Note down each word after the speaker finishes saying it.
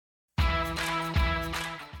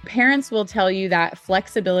Parents will tell you that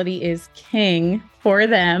flexibility is king for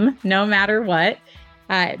them, no matter what.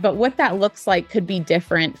 But what that looks like could be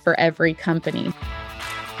different for every company.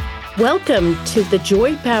 Welcome to the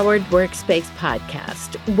Joy-Powered Workspace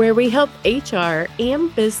podcast, where we help HR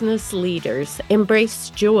and business leaders embrace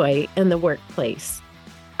joy in the workplace.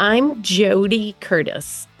 I'm Jody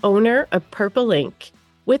Curtis, owner of Purple Ink.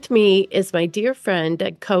 With me is my dear friend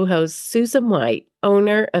and co-host Susan White,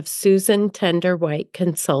 owner of Susan Tender White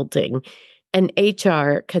Consulting, an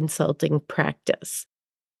HR consulting practice.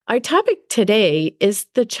 Our topic today is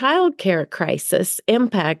the childcare crisis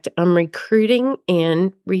impact on recruiting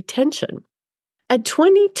and retention. A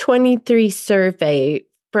 2023 survey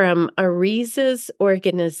from Ariza's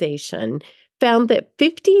organization found that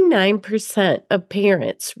 59% of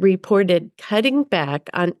parents reported cutting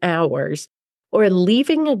back on hours or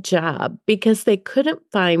leaving a job because they couldn't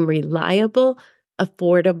find reliable,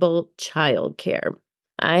 affordable childcare.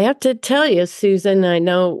 I have to tell you, Susan, I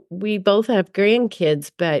know we both have grandkids,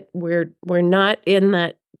 but we're not in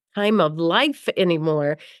that time of life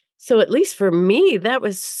anymore. So at least for me, that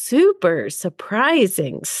was super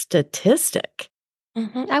surprising statistic.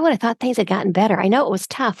 I would have thought things had gotten better. I know it was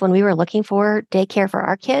tough when we were looking for daycare for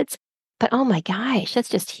our kids, but oh my gosh, that's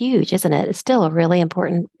just huge, isn't it? It's still a really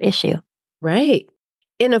important issue. Right.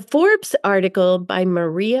 In a Forbes article by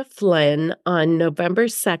Maria Flynn on November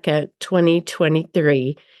 2nd,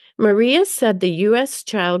 2023, Maria said the U.S.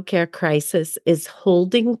 childcare crisis is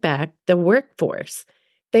holding back the workforce.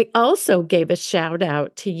 They also gave a shout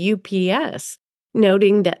out to UPS,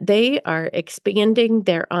 noting that they are expanding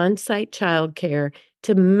their on-site childcare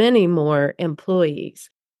to many more employees.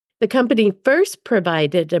 The company first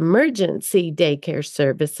provided emergency daycare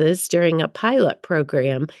services during a pilot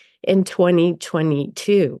program in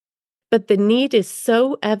 2022. But the need is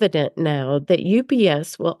so evident now that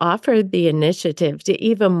UPS will offer the initiative to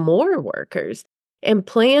even more workers and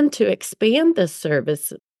plan to expand the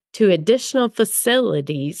service to additional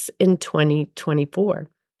facilities in 2024.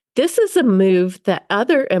 This is a move that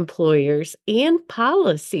other employers and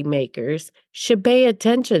policymakers should pay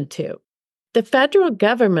attention to. The federal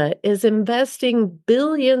government is investing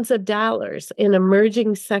billions of dollars in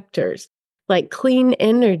emerging sectors like clean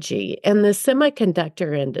energy and the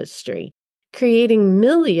semiconductor industry, creating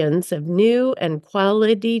millions of new and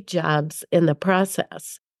quality jobs in the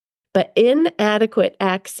process. But inadequate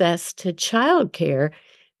access to childcare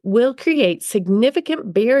will create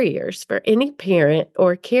significant barriers for any parent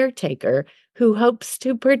or caretaker who hopes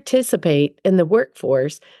to participate in the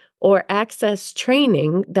workforce or access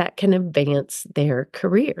training that can advance their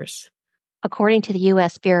careers. According to the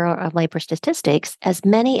U.S. Bureau of Labor Statistics, as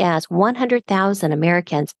many as 100,000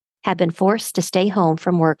 Americans have been forced to stay home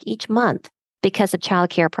from work each month because of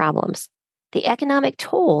childcare problems. The economic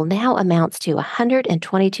toll now amounts to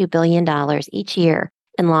 $122 billion each year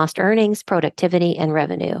in lost earnings, productivity, and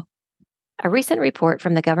revenue. A recent report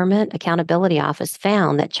from the Government Accountability Office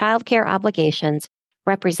found that childcare obligations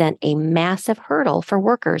represent a massive hurdle for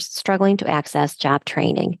workers struggling to access job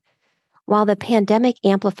training. While the pandemic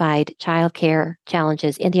amplified childcare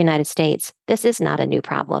challenges in the United States, this is not a new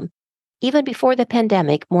problem. Even before the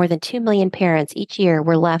pandemic, more than 2 million parents each year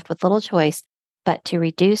were left with little choice but to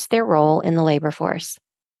reduce their role in the labor force.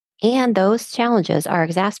 And those challenges are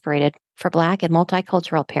exacerbated for Black and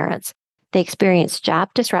multicultural parents. They experience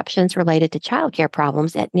job disruptions related to childcare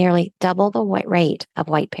problems at nearly double the rate of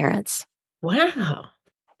white parents. Wow.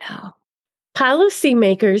 No.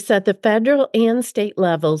 Policymakers at the federal and state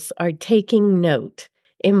levels are taking note.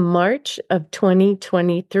 In March of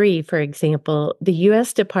 2023, for example, the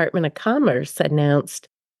U.S. Department of Commerce announced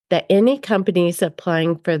that any companies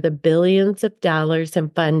applying for the billions of dollars in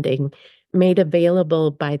funding made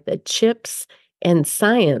available by the CHIPS and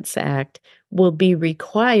Science Act will be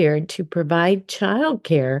required to provide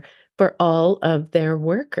childcare for all of their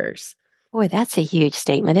workers. Boy, that's a huge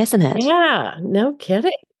statement, isn't it? Yeah, no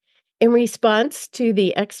kidding. In response to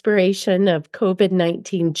the expiration of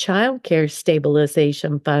COVID-19 childcare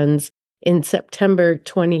stabilization funds in September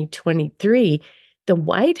 2023, the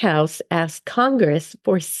White House asked Congress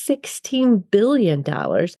for $16 billion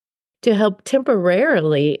to help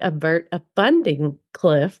temporarily avert a funding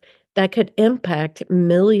cliff that could impact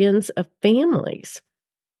millions of families.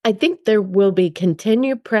 I think there will be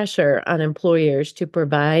continued pressure on employers to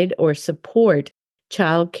provide or support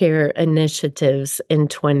childcare initiatives in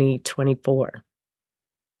 2024.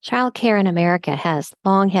 Childcare in America has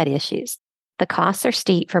long had issues. The costs are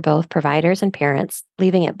steep for both providers and parents,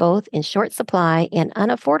 leaving it both in short supply and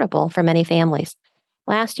unaffordable for many families.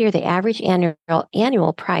 Last year, the average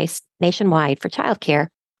annual price nationwide for childcare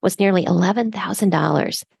was nearly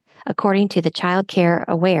 $11,000. according to the Childcare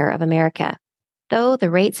Aware of America, though the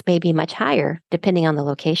rates may be much higher depending on the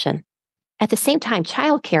location. At the same time,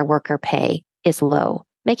 childcare worker pay is low,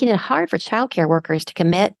 making it hard for childcare workers to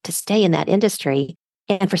commit to stay in that industry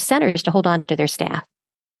and for centers to hold on to their staff.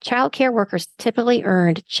 Childcare workers typically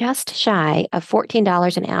earned just shy of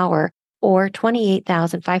 $14 an hour or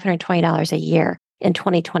 $28,520 a year in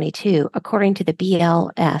 2022, according to the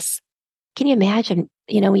BLS. Can you imagine,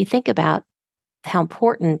 when you think about how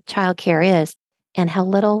important childcare is and how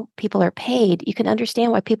little people are paid, you can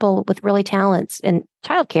understand why people with really talents in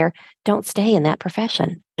childcare don't stay in that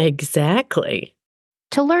profession. Exactly.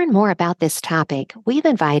 To learn more about this topic, we've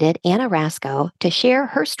invited Anna Rasco to share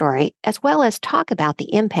her story as well as talk about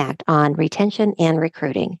the impact on retention and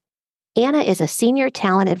recruiting. Anna is a senior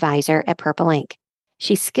talent advisor at Purple Ink.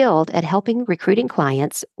 She's skilled at helping recruiting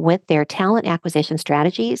clients with their talent acquisition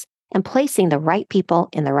strategies and placing the right people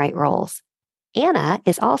in the right roles. Anna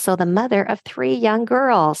is also the mother of 3 young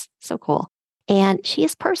girls. So cool. And she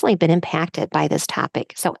has personally been impacted by this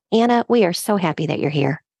topic. So, Anna, we are so happy that you're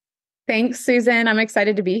here. Thanks, Susan. I'm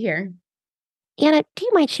excited to be here. Anna, do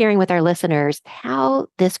you mind sharing with our listeners how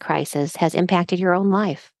this crisis has impacted your own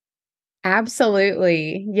life?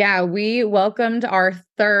 Absolutely. Yeah, we welcomed our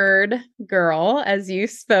 3rd girl, as you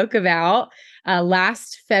spoke about,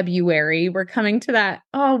 last February. We're coming to that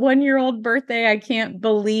 1-year-old birthday. I can't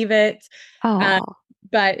believe it. Oh,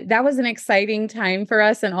 But that was an exciting time for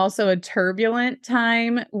us and also a turbulent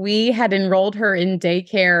time. We had enrolled her in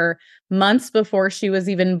daycare months before she was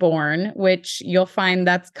even born, which you'll find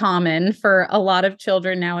that's common for a lot of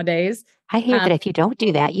children nowadays. I hear that if you don't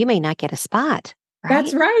do that, you may not get a spot,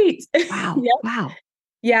 That's right? right. Wow. Yep. Wow.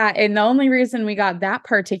 Yeah. And the only reason we got that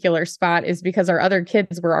particular spot is because our other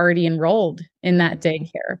kids were already enrolled in that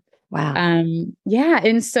daycare. Wow. Yeah.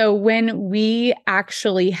 And so when we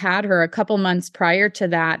actually had her a couple months prior to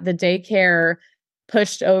that, the daycare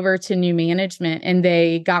pushed over to new management and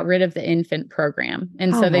they got rid of the infant program.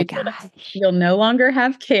 And Oh so my they told us, gosh. you'll no longer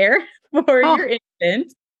have care for Oh, your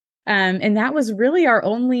infant. And that was really our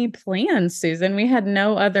only plan, Susan. We had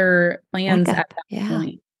no other plans at backup. that Yeah.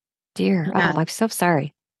 point. Dear. Yeah. Oh, I'm so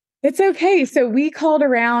sorry. It's okay. So we called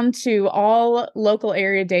around to all local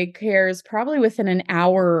area daycares, probably within an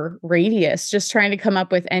hour radius, just trying to come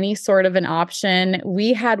up with any sort of an option.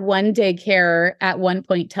 We had one daycare at one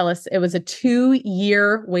point tell us it was a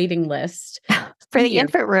 2-year waiting list. For the 2 years.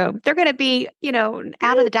 infant room, they're going to be,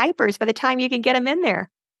 out of the diapers by the time you can get them in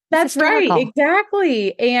there. It's That's right. hysterical.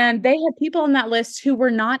 Exactly. And they had people on that list who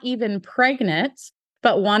were not even pregnant,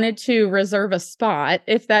 but wanted to reserve a spot.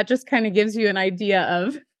 If that just kind of gives you an idea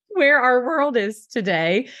of where our world is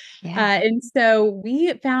today. Yeah. And so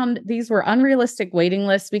we found these were unrealistic waiting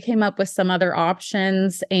lists. We came up with some other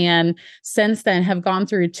options and since then have gone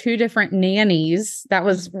through 2 different nannies. That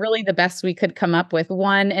was really the best we could come up with.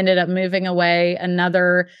 One ended up moving away.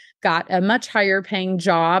 Another got a much higher paying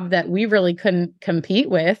job that we really couldn't compete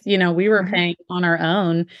with. We were Right. paying on our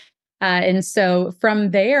own. And so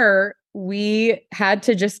from there, we had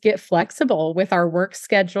to just get flexible with our work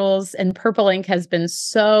schedules. And Purple Ink has been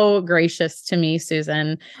so gracious to me,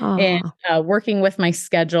 Susan, in Oh, working with my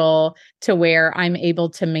schedule to where I'm able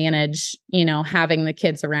to manage, having the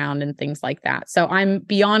kids around and things like that. So I'm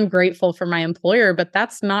beyond grateful for my employer, but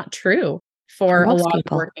that's not true for for a most lot of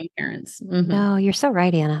people. working parents. Mhm. No, you're so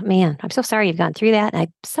right, Anna. Man, I'm so sorry you've gone through that. And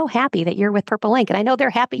I'm so happy that you're with Purple Ink. And I know they're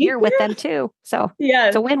happy Me you're with too. them too. So it's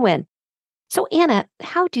Yes. a win-win. So, Anna,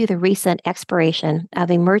 how do the recent expiration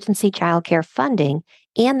of emergency childcare funding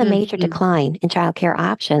and the major Mhm. decline in childcare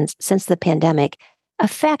options since the pandemic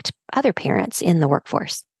affect other parents in the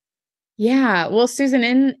workforce? Yeah. Well, Susan,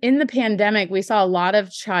 in the pandemic, we saw a lot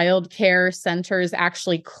of child care centers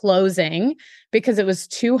actually closing because it was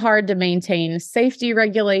too hard to maintain safety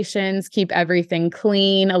regulations, keep everything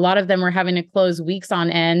clean. A lot of them were having to close weeks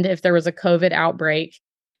on end if there was a COVID outbreak.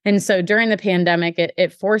 And so during the pandemic,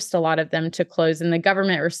 it forced a lot of them to close. And the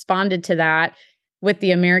government responded to that with the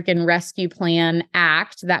American Rescue Plan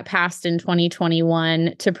Act that passed in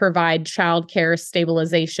 2021 to provide child care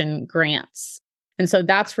stabilization grants. And so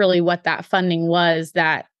that's really what that funding was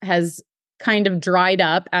that has kind of dried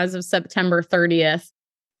up as of September 30th.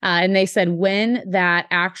 And they said when that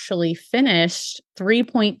actually finished,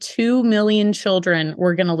 3.2 million children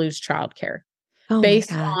were going to lose childcare Oh my based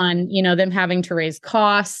God. on, them having to raise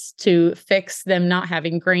costs to fix them not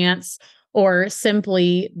having grants or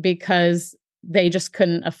simply because they just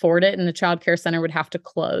couldn't afford it and the child care center would have to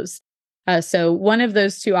close. So one of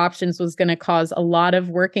those 2 options was going to cause a lot of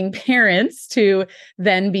working parents to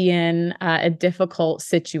then be in a difficult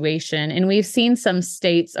situation. And we've seen some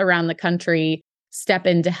states around the country step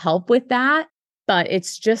in to help with that. but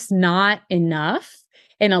it's just not enough.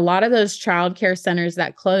 And a lot of those childcare centers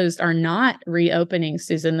that closed are not reopening,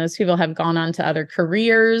 Susan. Those people have gone on to other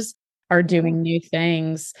careers, are doing new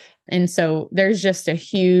things. And so there's just a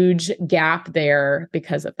huge gap there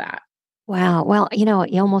because of that. Wow. Well, you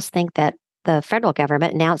almost think that the federal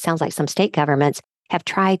government, now it sounds like some state governments, have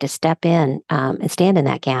tried to step in and stand in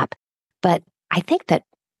that gap. But I think that,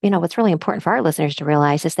 what's really important for our listeners to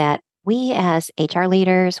realize is that we as HR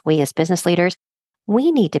leaders, we as business leaders,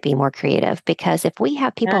 we need to be more creative, because if we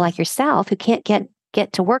have people like yourself who can't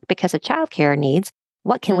get to work because of childcare needs,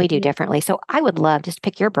 what can we do differently? So I would love just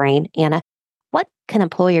pick your brain, Anna. What can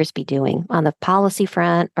employers be doing on the policy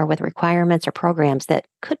front or with requirements or programs that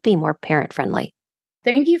could be more parent friendly?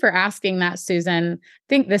 Thank you for asking that, Susan. I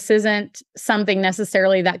think this isn't something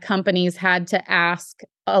necessarily that companies had to ask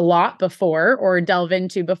a lot before or delve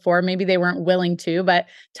into before. Maybe they weren't willing to, but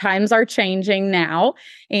times are changing now,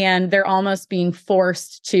 and they're almost being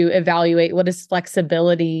forced to evaluate what does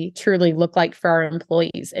flexibility truly look like for our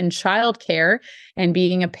employees. And childcare and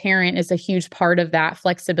being a parent is a huge part of that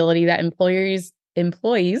flexibility that employees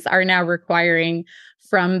are now requiring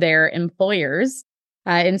from their employers.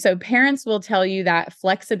 And so parents will tell you that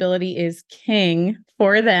flexibility is king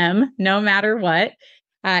for them, no matter what.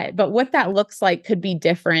 But what that looks like could be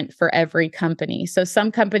different for every company. So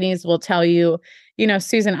some companies will tell you,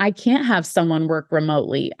 Susan, I can't have someone work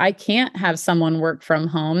remotely. I can't have someone work from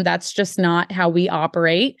home. That's just not how we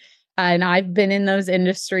operate. And I've been in those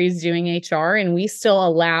industries doing HR, and we still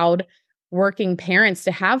allowed working parents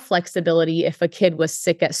to have flexibility if a kid was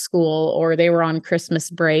sick at school or they were on Christmas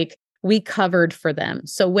break. We covered for them.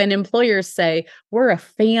 So when employers say, we're a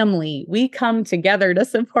family, we come together to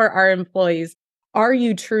support our employees, are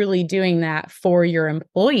you truly doing that for your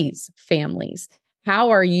employees' families? How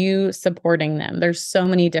are you supporting them? There's so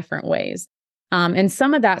many different ways. And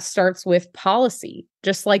some of that starts with policy,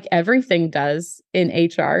 just like everything does in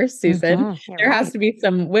HR, Susan. There has to be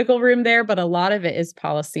some wiggle room there, but a lot of it is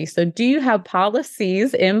policy. So do you have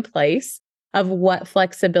policies in place of what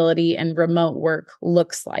flexibility and remote work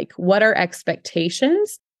looks like? What are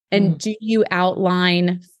expectations? And do you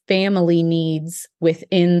outline family needs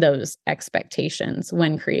within those expectations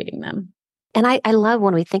when creating them? And I love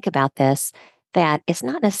when we think about this, that it's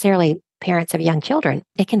not necessarily parents of young children.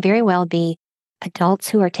 It can very well be adults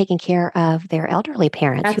who are taking care of their elderly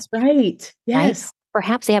parents. That's right. Yes. Right?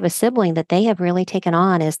 Perhaps they have a sibling that they have really taken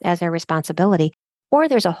on as their responsibility. Or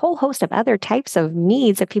there's a whole host of other types of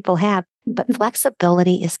needs that people have, but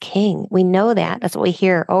flexibility is king. We know that. That's what we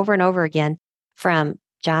hear over and over again from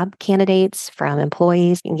job candidates, from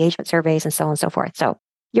employees, engagement surveys, and so on and so forth. So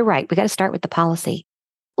you're right. We got to start with the policy.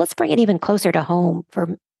 Let's bring it even closer to home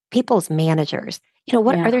for people's managers.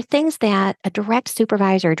 What are there things that a direct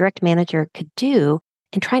supervisor or direct manager could do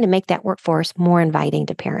in trying to make that workforce more inviting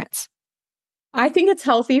to parents? I think it's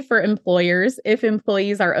healthy for employers, if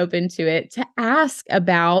employees are open to it, to ask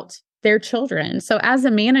about their children. So as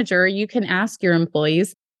a manager, you can ask your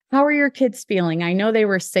employees, how are your kids feeling? I know they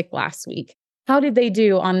were sick last week. How did they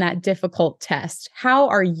do on that difficult test? How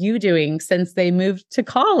are you doing since they moved to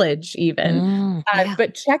college even?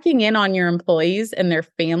 But checking in on your employees and their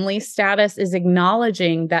family status is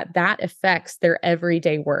acknowledging that that affects their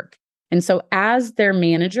everyday work. And so as their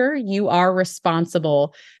manager, you are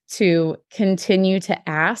responsible to continue to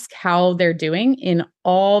ask how they're doing in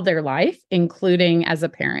all their life, including as a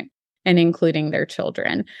parent and including their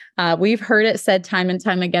children. We've heard it said time and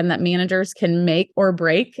time again that managers can make or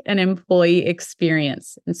break an employee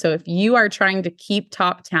experience. And so if you are trying to keep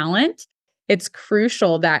top talent, it's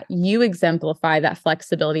crucial that you exemplify that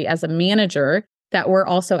flexibility as a manager that we're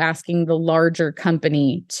also asking the larger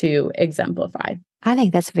company to exemplify. I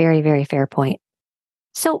think that's a very, very fair point.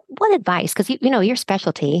 So what advice, because your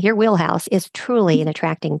specialty, your wheelhouse is truly in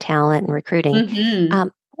attracting talent and recruiting.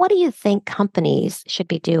 What do you think companies should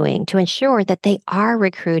be doing to ensure that they are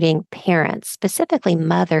recruiting parents, specifically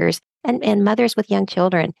mothers and mothers with young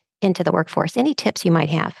children into the workforce? Any tips you might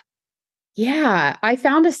have? Yeah, I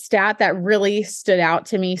found a stat that really stood out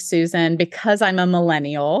to me, Susan, because I'm a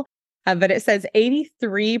millennial. But it says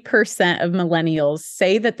 83% of millennials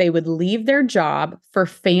say that they would leave their job for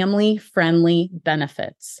family-friendly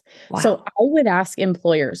benefits. Wow. So I would ask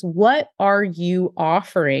employers, what are you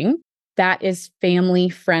offering that is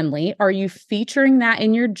family-friendly? Are you featuring that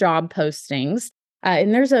in your job postings?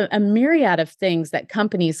 And there's a myriad of things that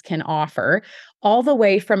companies can offer, all the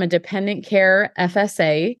way from a dependent care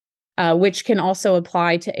FSA, which can also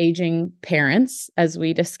apply to aging parents, as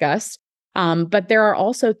we discussed. But there are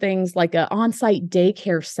also things like an on-site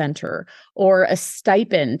daycare center or a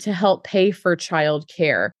stipend to help pay for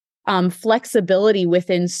childcare. flexibility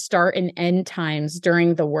within start and end times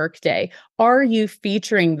during the workday. Are you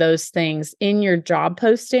featuring those things in your job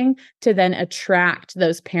posting to then attract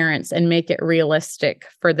those parents and make it realistic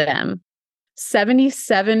for them?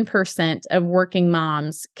 77% of working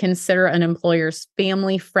moms consider an employer's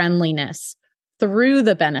family friendliness through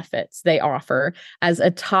the benefits they offer as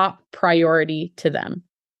a top priority to them.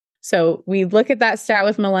 So we look at that stat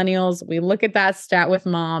with millennials, we look at that stat with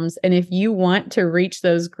moms, and if you want to reach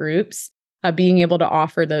those groups, being able to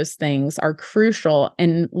offer those things are crucial,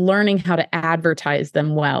 and learning how to advertise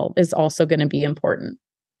them well is also going to be important.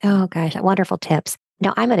 Oh, gosh, wonderful tips.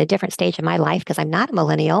 Now, I'm at a different stage in my life because I'm not a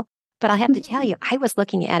millennial, but I have to tell you, I was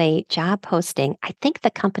looking at a job posting. I think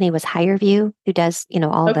the company was HireVue, who does,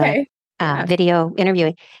 all Okay. the video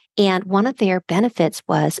interviewing. And one of their benefits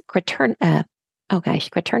was paternity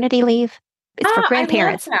leave. It's for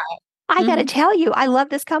grandparents. I love that. I got to tell you, I love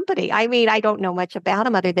this company. I mean, I don't know much about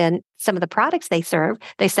them other than some of the products they sell,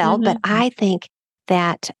 but I think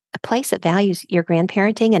that a place that values your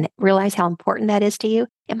grandparenting and realize how important that is to you,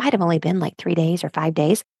 it might have only been like 3 days or 5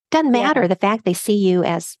 days. Doesn't matter. The fact they see you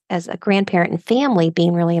as a grandparent and family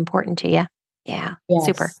being really important to you. Yeah. Yes.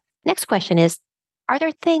 Super. Next question is, are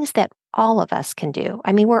there things that all of us can do?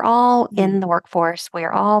 I mean, we're all in the workforce.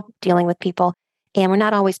 We're all dealing with people. And we're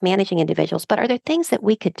not always managing individuals, but are there things that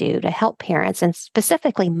we could do to help parents and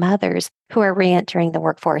specifically mothers who are reentering the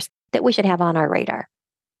workforce that we should have on our radar?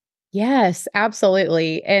 Yes,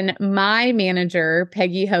 absolutely. And my manager,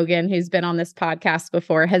 Peggy Hogan, who's been on this podcast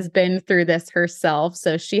before, has been through this herself.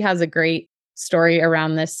 So she has a great story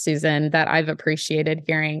around this, Susan, that I've appreciated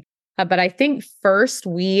hearing. But I think first,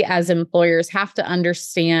 we as employers have to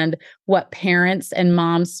understand what parents and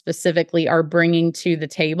moms specifically are bringing to the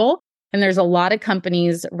table. And there's a lot of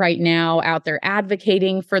companies right now out there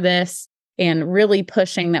advocating for this and really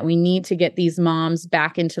pushing that we need to get these moms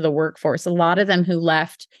back into the workforce. A lot of them who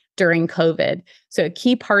left during COVID. So a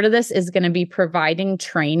key part of this is going to be providing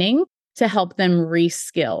training to help them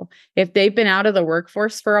reskill. If they've been out of the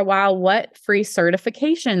workforce for a while, what free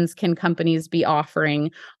certifications can companies be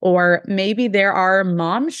offering? Or maybe there are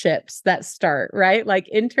momships that start, right? Like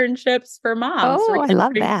internships for moms. Oh, I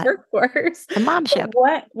love that. Workforce. A momship.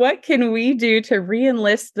 What can we do to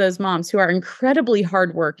re-enlist those moms who are incredibly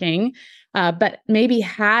hardworking, but maybe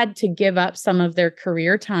had to give up some of their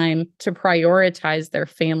career time to prioritize their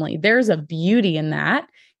family? There's a beauty in that.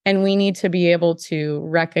 And we need to be able to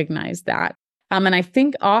recognize that. And I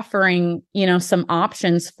think offering, some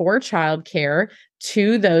options for childcare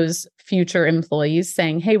to those future employees,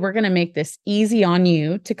 saying, hey, we're going to make this easy on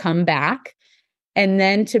you to come back, and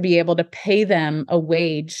then to be able to pay them a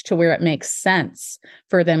wage to where it makes sense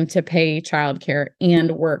for them to pay childcare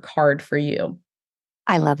and work hard for you.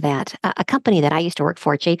 I love that. A company that I used to work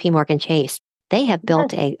for, JP Morgan Chase, they have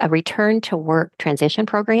built a return to work transition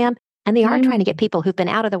program. And they are trying to get people who've been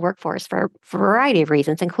out of the workforce for a variety of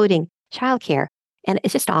reasons, including childcare. And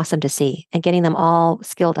it's just awesome to see, and getting them all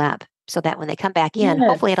skilled up so that when they come back in,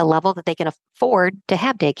 hopefully at a level that they can afford to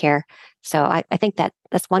have daycare. So I think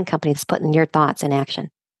that's one company that's putting your thoughts in action.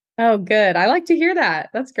 Oh, good. I like to hear that.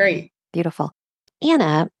 That's great. Beautiful.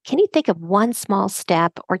 Anna, can you think of one small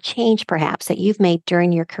step or change perhaps that you've made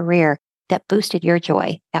during your career that boosted your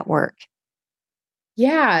joy at work?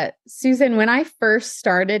 Yeah, Susan, when I first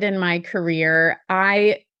started in my career,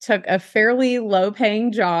 I took a fairly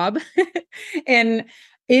low-paying job. And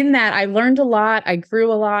in that, I learned a lot, I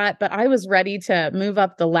grew a lot, but I was ready to move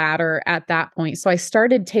up the ladder at that point. So I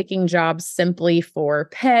started taking jobs simply for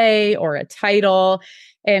pay or a title.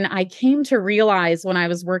 And I came to realize when I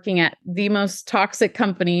was working at the most toxic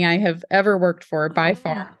company I have ever worked for by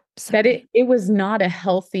far, that it was not a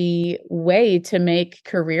healthy way to make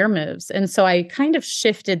career moves. And so I kind of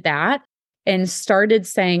shifted that and started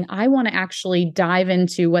saying, I want to actually dive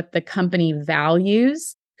into what the company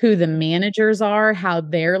values, who the managers are, how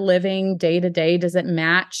they're living day to day. Does it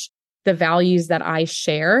match the values that I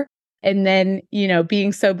share? And then,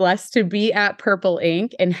 being so blessed to be at Purple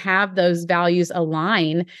Ink and have those values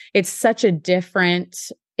align, it's such a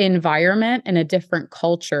different environment and a different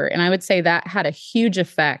culture. And I would say that had a huge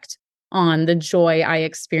effect on the joy I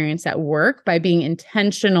experience at work by being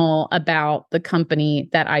intentional about the company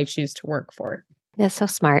that I choose to work for. That's so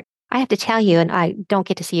smart. I have to tell you, and I don't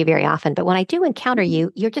get to see you very often, but when I do encounter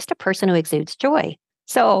you, you're just a person who exudes joy.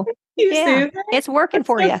 So it's working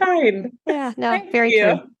for you. Kind. Yeah, no, Thank very you.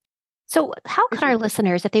 true. So how could our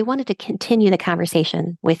listeners, if they wanted to continue the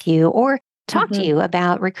conversation with you or talk to you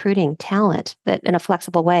about recruiting talent that in a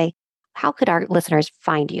flexible way, how could our listeners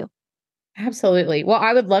find you? Absolutely. Well,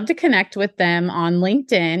 I would love to connect with them on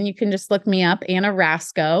LinkedIn. You can just look me up, Anna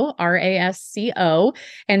Rasco, Rasco.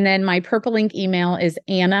 And then my Purple Ink email is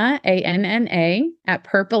Anna, ANNA, at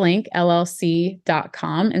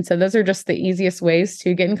purpleinkllc.com. And so those are just the easiest ways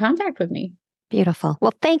to get in contact with me. Beautiful.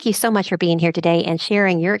 Well, thank you so much for being here today and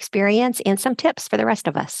sharing your experience and some tips for the rest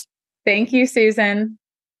of us. Thank you, Susan.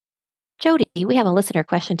 Jody, we have a listener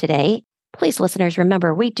question today. Please, listeners,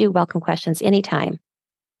 remember we do welcome questions anytime.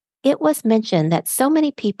 It was mentioned that so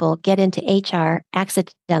many people get into HR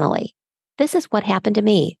accidentally. This is what happened to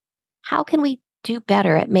me. How can we do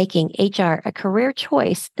better at making HR a career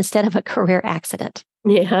choice instead of a career accident?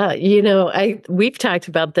 Yeah, we've talked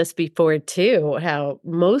about this before too, how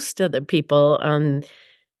most of the people on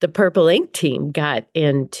the Purple Ink team got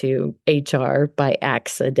into HR by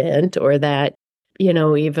accident, or that,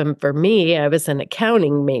 even for me, I was an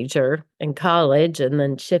accounting major in college and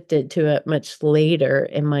then shifted to it much later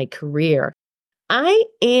in my career. I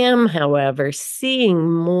am, however,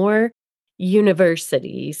 seeing more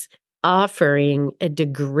universities offering a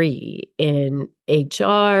degree in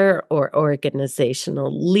HR or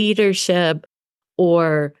organizational leadership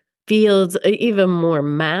or fields, even more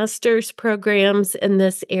master's programs in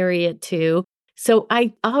this area too. So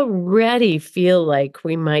I already feel like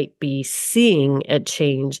we might be seeing a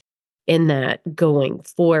change in that going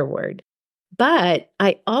forward. But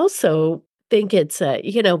I also think it's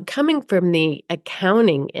coming from the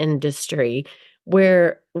accounting industry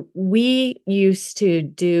where we used to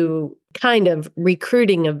do kind of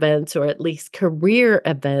recruiting events or at least career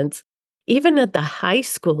events, even at the high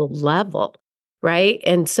school level, right?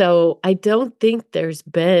 And so I don't think there's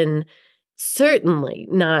been certainly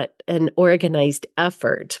not an organized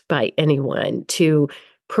effort by anyone to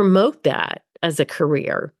promote that as a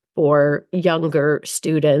career for younger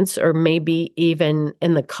students or maybe even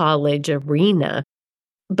in the college arena.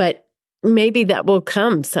 But maybe that will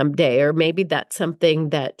come someday, or maybe that's something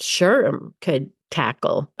that SHRM could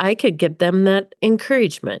tackle. I could give them that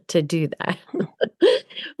encouragement to do that.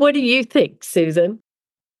 What do you think, Susan?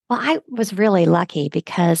 Well, I was really lucky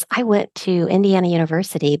because I went to Indiana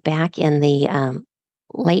University back in the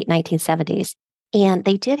late 1970s, and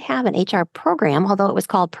they did have an HR program, although it was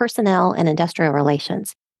called Personnel and Industrial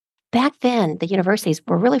Relations. Back then, the universities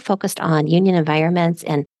were really focused on union environments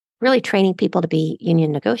and really training people to be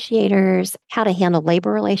union negotiators, how to handle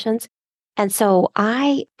labor relations. And so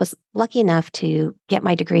I was lucky enough to get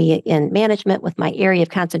my degree in management with my area of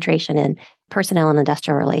concentration in personnel and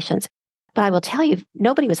industrial relations. But I will tell you,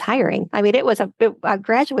 nobody was hiring. I mean, I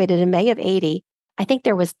graduated in May of 80. I think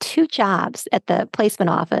there was 2 jobs at the placement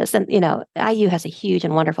office. And, IU has a huge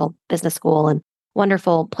and wonderful business school and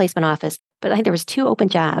wonderful placement office. But I think there was 2 open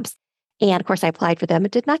jobs. And of course, I applied for them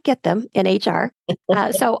and did not get them in HR.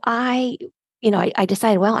 So I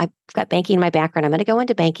decided, well, I've got banking in my background. I'm going to go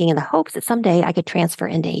into banking in the hopes that someday I could transfer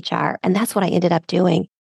into HR. And that's what I ended up doing.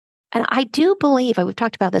 And I do believe, we've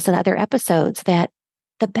talked about this in other episodes, that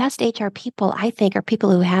the best HR people, I think, are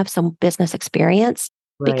people who have some business experience,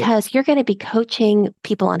 Right. because you're going to be coaching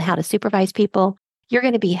people on how to supervise people. You're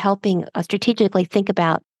going to be helping strategically think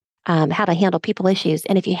about how to handle people issues.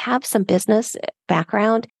 And if you have some business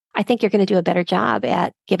background, I think you're going to do a better job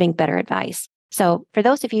at giving better advice. So for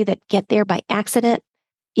those of you that get there by accident,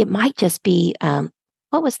 it might just be,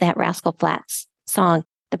 what was that Rascal Flatts song?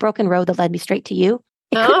 The broken road that led me straight to you.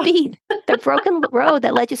 It could be the broken road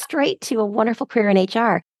that led you straight to a wonderful career in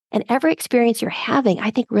HR. And every experience you're having,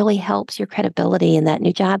 I think, really helps your credibility in that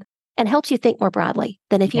new job and helps you think more broadly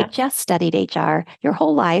than if you just studied HR your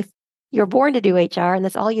whole life. You're born to do HR, and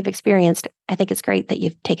that's all you've experienced. I think it's great that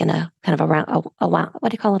you've taken a kind of what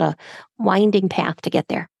do you call it? A winding path to get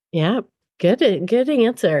there. Yeah, good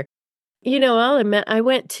answer. I'll admit, I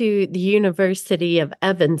went to the University of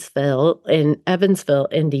Evansville in Evansville,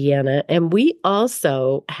 Indiana, and we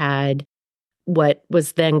also had what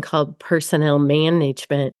was then called personnel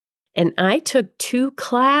management. And I took 2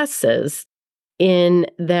 classes in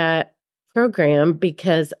that program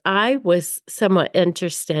because I was somewhat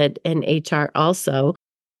interested in HR also,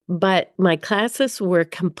 but my classes were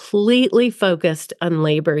completely focused on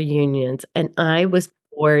labor unions, and I was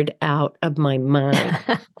bored out of my mind.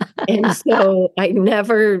 And so I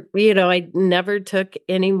never took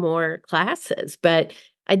any more classes, but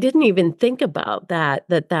I didn't even think about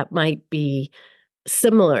that might be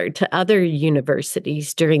similar to other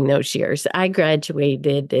universities during those years. I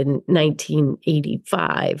graduated in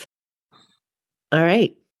 1985. All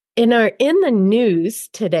right. In the news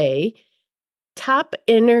today, Top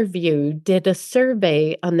Interview did a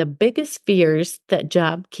survey on the biggest fears that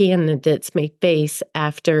job candidates may face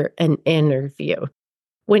after an interview.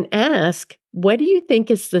 When asked, What do you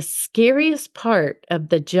think is the scariest part of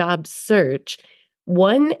the job search?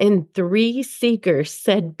 1 in 3 seekers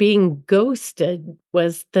said being ghosted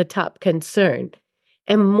was the top concern.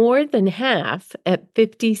 And more than half, at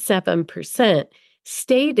 57%,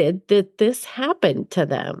 stated that this happened to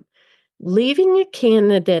them. Leaving a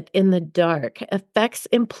candidate in the dark affects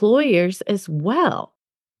employers as well.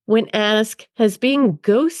 When asked, has being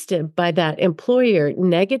ghosted by that employer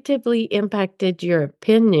negatively impacted your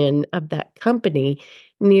opinion of that company?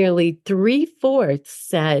 Nearly 3/4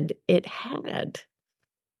 said it had.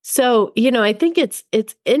 So, I think it's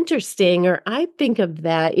interesting, or I think of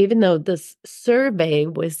that, even though this survey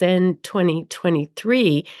was in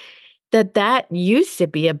 2023, that used to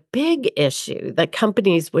be a big issue, that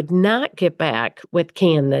companies would not get back with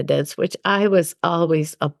candidates, which I was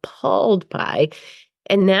always appalled by.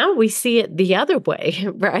 And now we see it the other way,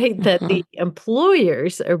 right? That the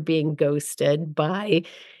employers are being ghosted by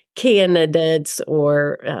candidates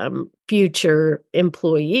or future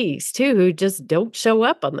employees too, who just don't show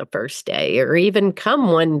up on the first day or even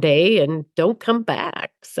come one day and don't come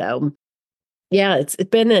back. So, yeah, it's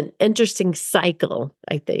been an interesting cycle,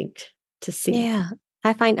 I think, to see. Yeah,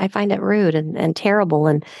 I find it rude and terrible,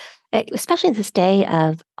 and especially in this day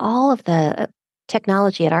of all of the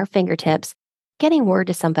technology at our fingertips, getting word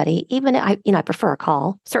to somebody. Even I prefer a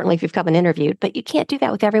call. Certainly, if you've come and interviewed, but you can't do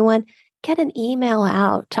that with everyone. Get an email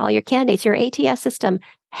out to all your candidates. Your ATS system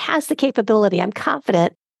has the capability. I'm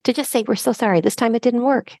confident to just say, "We're so sorry. This time it didn't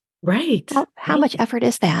work." Right. How much effort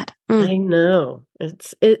is that? I know.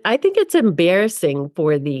 I think it's embarrassing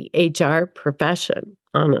for the HR profession,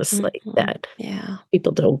 honestly, that Yeah.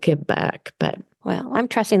 people don't give back. But Well, I'm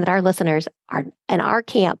trusting that our listeners are in our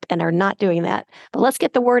camp and are not doing that. But let's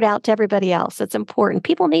get the word out to everybody else. It's important.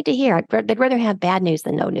 People need to hear. They'd rather have bad news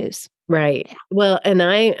than no news. right. Yeah. Well, and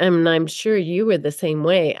I'm sure you were the same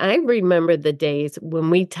way. I remember the days when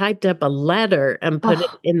we typed up a letter and put it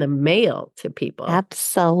Oh, in the mail to people.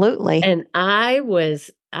 absolutely. And I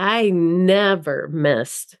never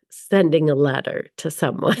missed sending a letter to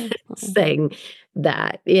someone Mhm. saying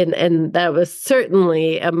that. And that was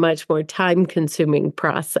certainly a much more time-consuming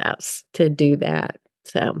process to do that.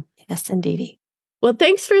 So, Yes, indeedy. well,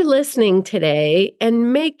 thanks for listening today,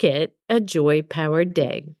 and make it a joy-powered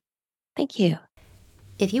day. Thank you.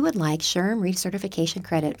 If you would like SHRM recertification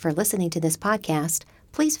credit for listening to this podcast,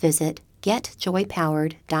 please visit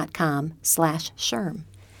getjoypowered.com/SHRM.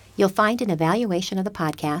 You'll find an evaluation of the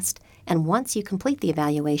podcast, and once you complete the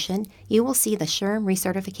evaluation, you will see the SHRM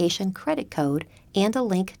recertification credit code and a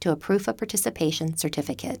link to a proof of participation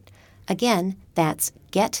certificate. Again, that's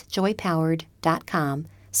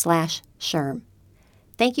getjoypowered.com/SHRM.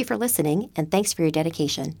 Thank you for listening, and thanks for your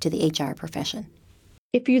dedication to the HR profession.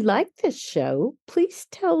 If you like this show, please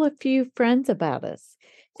tell a few friends about us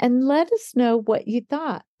and let us know what you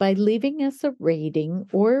thought by leaving us a rating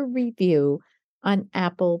or a review on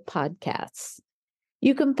Apple Podcasts.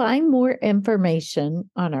 You can find more information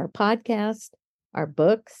on our podcast, our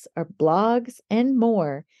books, our blogs, and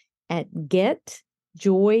more at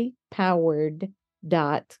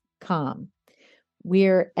getjoypowered.com.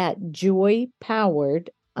 We're at Joy Powered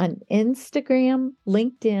on Instagram,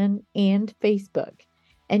 LinkedIn, and Facebook.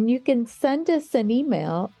 And you can send us an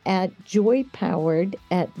email at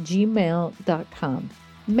joypowered@gmail.com.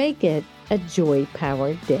 Make it a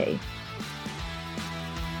joy-powered day.